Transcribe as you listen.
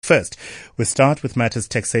first, we start with matters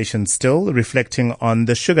taxation still, reflecting on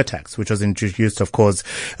the sugar tax, which was introduced, of course,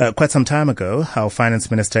 quite some time ago. Our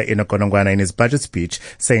Finance Minister, Enoch Godongwana, in his budget speech,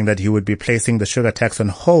 saying that he would be placing the sugar tax on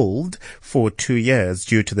hold for 2 years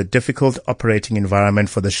due to the difficult operating environment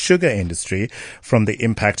for the sugar industry from the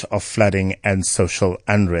impact of flooding and social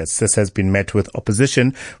unrest. This has been met with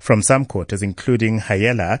opposition from some quarters, including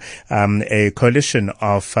Hayela, a coalition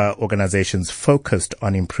of organizations focused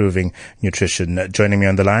on improving nutrition. Joining me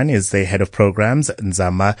on the line is the head of programs,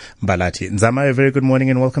 Nzama Mbalati. Nzama, a very good morning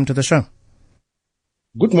and welcome to the show.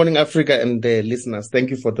 Good morning, Africa and the listeners. Thank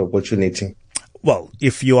you for the opportunity. Well,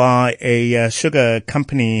 if you are a sugar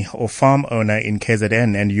company or farm owner in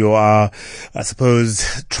KZN and you are, I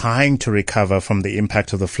suppose, trying to recover from the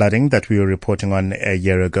impact of the flooding that we were reporting on a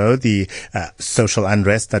year ago, the social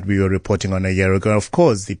unrest that we were reporting on a year ago, of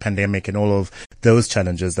course, the pandemic and all of those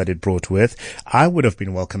challenges that it brought with, I would have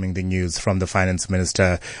been welcoming the news from the finance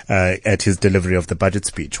minister at his delivery of the budget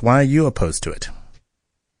speech. Why are you opposed to it?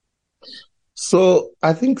 So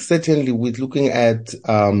I think certainly with looking at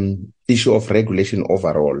issue of regulation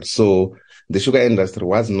overall. So the sugar industry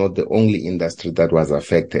was not the only industry that was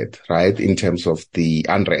affected, right, in terms of the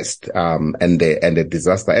unrest and the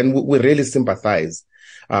disaster. And we really sympathize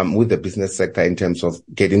with the business sector in terms of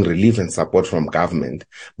getting relief and support from government.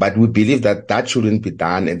 But we believe that that shouldn't be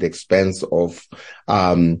done at the expense of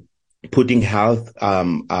putting health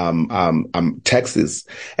taxes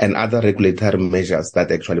and other regulatory measures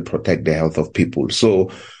that actually protect the health of people.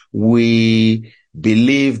 So we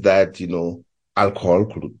believe that, alcohol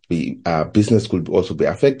could be, business could also be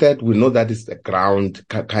affected. We know that it's a ground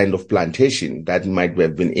kind of plantation that might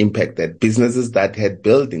have been impacted. Businesses that had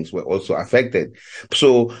buildings were also affected.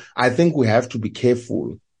 So I think we have to be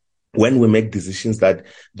careful when we make decisions, that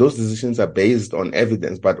those decisions are based on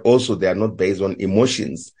evidence, but also they are not based on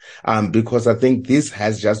emotions. Because I think this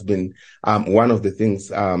has just been, one of the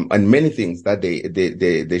things, and many things that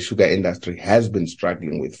the sugar industry has been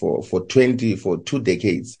struggling with for 2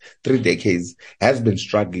 decades, 3 decades, has been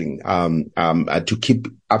struggling, to keep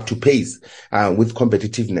up to pace, with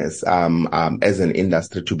competitiveness, as an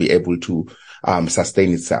industry to be able to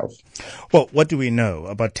sustain itself. Well, what do we know?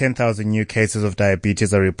 About 10,000 new cases of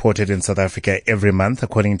diabetes are reported in South Africa every month,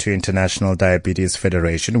 according to International Diabetes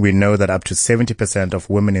Federation. We know that up to 70% of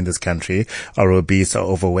women in this country are obese or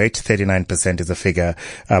overweight. 39% is a figure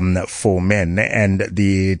for men. And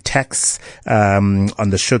the tax on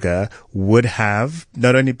the sugar would have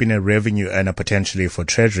not only been a revenue earner potentially for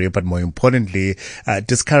Treasury, but more importantly,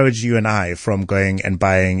 discourage you and I from going and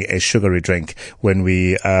buying a sugary drink when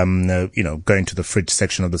we, going to the fridge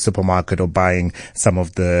section of the supermarket or buying some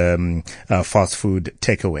of the fast food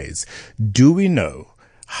takeaways. Do we know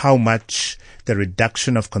how much the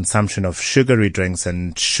reduction of consumption of sugary drinks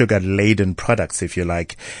and sugar-laden products, if you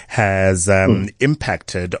like, has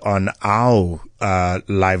impacted on our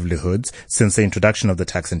livelihoods since the introduction of the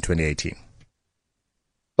tax in 2018?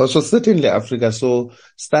 So certainly Africa. So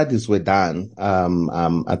studies were done,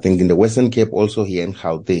 I think in the Western Cape, also here in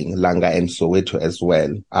Gauteng, Langa and Soweto as well,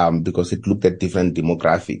 because it looked at different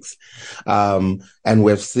demographics. And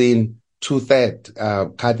we've seen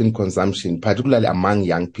 2/3 cut in consumption, particularly among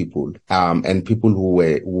young people, and people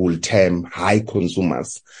who will term high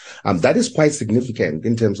consumers. That is quite significant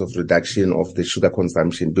in terms of reduction of the sugar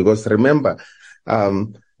consumption, because remember,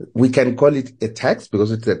 we can call it a tax because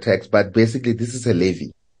it's a tax, but basically this is a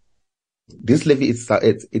levy. This levy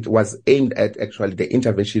it was aimed at actually the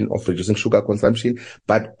intervention of reducing sugar consumption,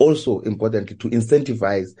 but also importantly to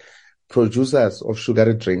incentivize producers of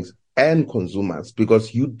sugary drinks and consumers,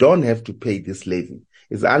 because you don't have to pay this levy.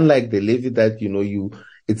 It's unlike the levy that,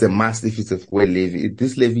 it's a must if it's a fuel levy.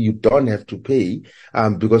 This levy you don't have to pay,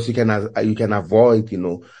 because you can avoid,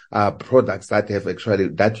 products that have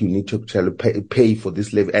that you need to actually pay for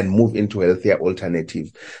this levy and move into healthier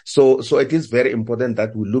alternatives. So it is very important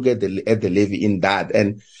that we look at the levy in that.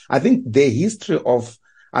 And I think the history of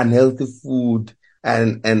unhealthy food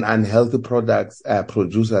and unhealthy products,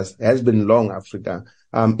 producers has been long, Africa.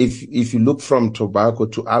 If you look from tobacco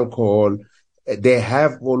to alcohol, they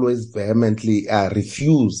have always vehemently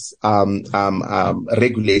refused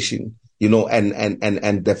regulation,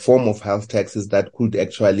 and the form of health taxes that could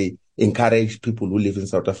actually encourage people who live in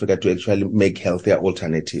South Africa to actually make healthier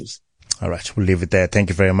alternatives. All right, we'll leave it there. Thank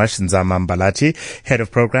you very much, Nzama Mbalati, head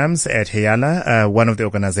of programs at Hayala, one of the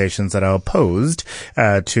organizations that are opposed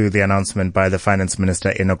to the announcement by the finance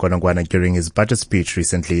minister Enoch Godongwana during his budget speech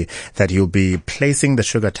recently that he'll be placing the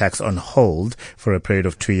sugar tax on hold for a period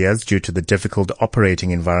of 2 years due to the difficult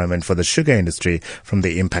operating environment for the sugar industry from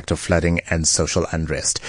the impact of flooding and social unrest.